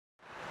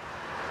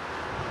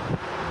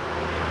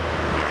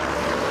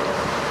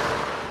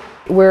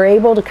we're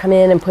able to come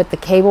in and put the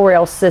cable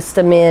rail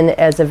system in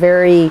as a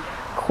very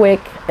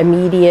quick,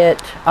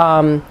 immediate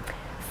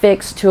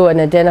fix to an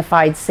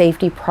identified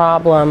safety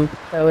problem.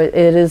 So it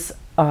is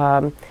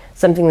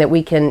something that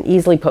we can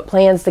easily put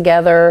plans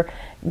together,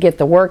 get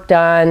the work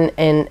done,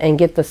 and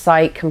get the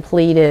site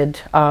completed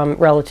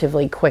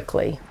relatively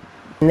quickly.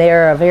 And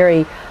they're a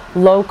very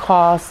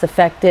low-cost,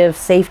 effective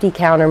safety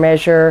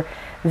countermeasure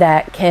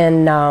that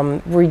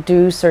can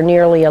reduce or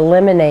nearly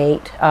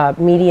eliminate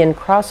median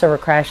crossover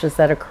crashes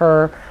that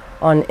occur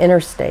on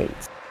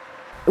interstates.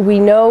 We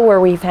know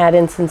where we've had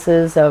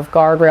instances of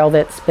guardrail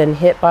that's been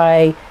hit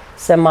by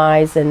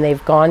semis and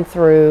they've gone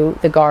through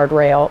the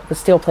guardrail, the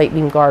steel plate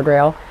beam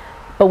guardrail,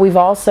 but we've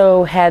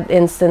also had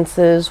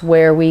instances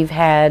where we've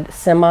had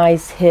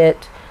semis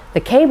hit the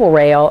cable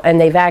rail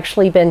and they've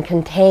actually been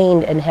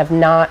contained and have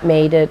not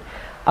made it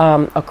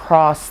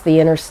across the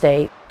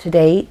interstate. To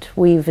date,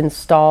 we've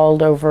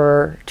installed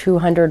over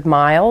 200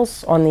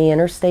 miles on the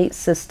interstate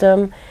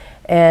system,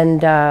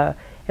 and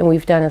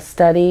we've done a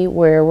study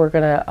where we're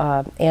going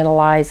to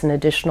analyze an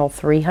additional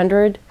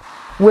 300.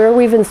 Where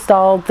we've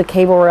installed the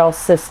cable rail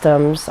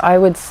systems, I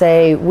would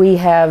say we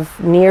have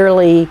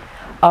nearly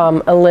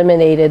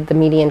eliminated the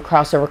median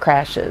crossover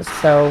crashes.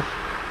 So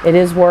it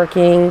is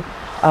working.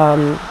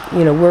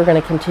 You know, we're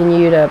going to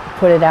continue to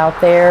put it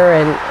out there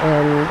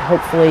and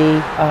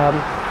hopefully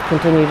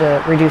continue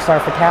to reduce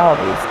our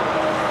fatalities.